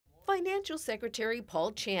Financial Secretary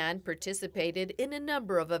Paul Chan participated in a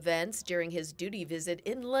number of events during his duty visit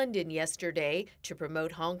in London yesterday to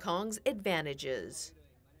promote Hong Kong's advantages.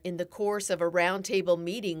 In the course of a roundtable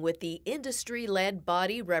meeting with the industry-led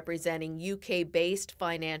body representing UK-based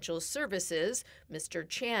financial services, Mr.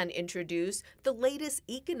 Chan introduced the latest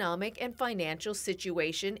economic and financial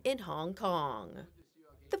situation in Hong Kong.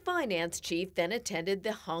 The finance chief then attended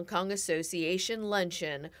the Hong Kong Association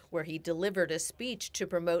luncheon, where he delivered a speech to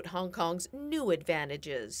promote Hong Kong's new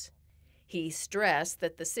advantages. He stressed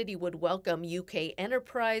that the city would welcome UK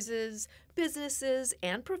enterprises, businesses,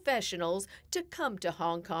 and professionals to come to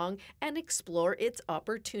Hong Kong and explore its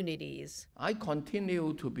opportunities. I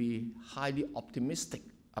continue to be highly optimistic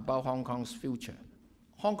about Hong Kong's future.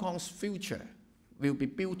 Hong Kong's future will be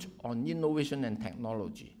built on innovation and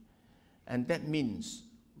technology, and that means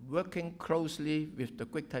working closely with the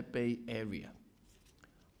Greater Bay Area.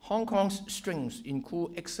 Hong Kong's strengths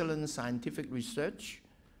include excellent scientific research,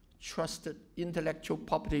 trusted intellectual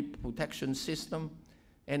property protection system,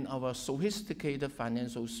 and our sophisticated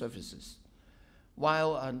financial services.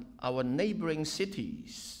 While our neighboring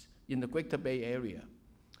cities in the Greater Bay Area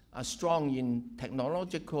are strong in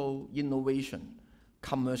technological innovation,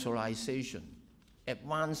 commercialization,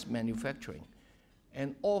 advanced manufacturing,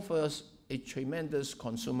 and offers a tremendous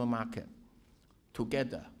consumer market.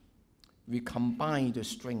 Together, we combine the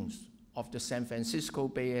strengths of the San Francisco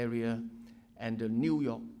Bay Area and the New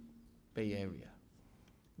York Bay Area.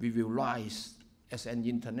 We will rise as an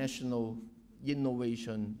international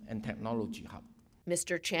innovation and technology hub.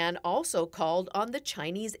 Mr. Chan also called on the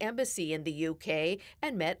Chinese embassy in the UK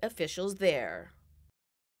and met officials there.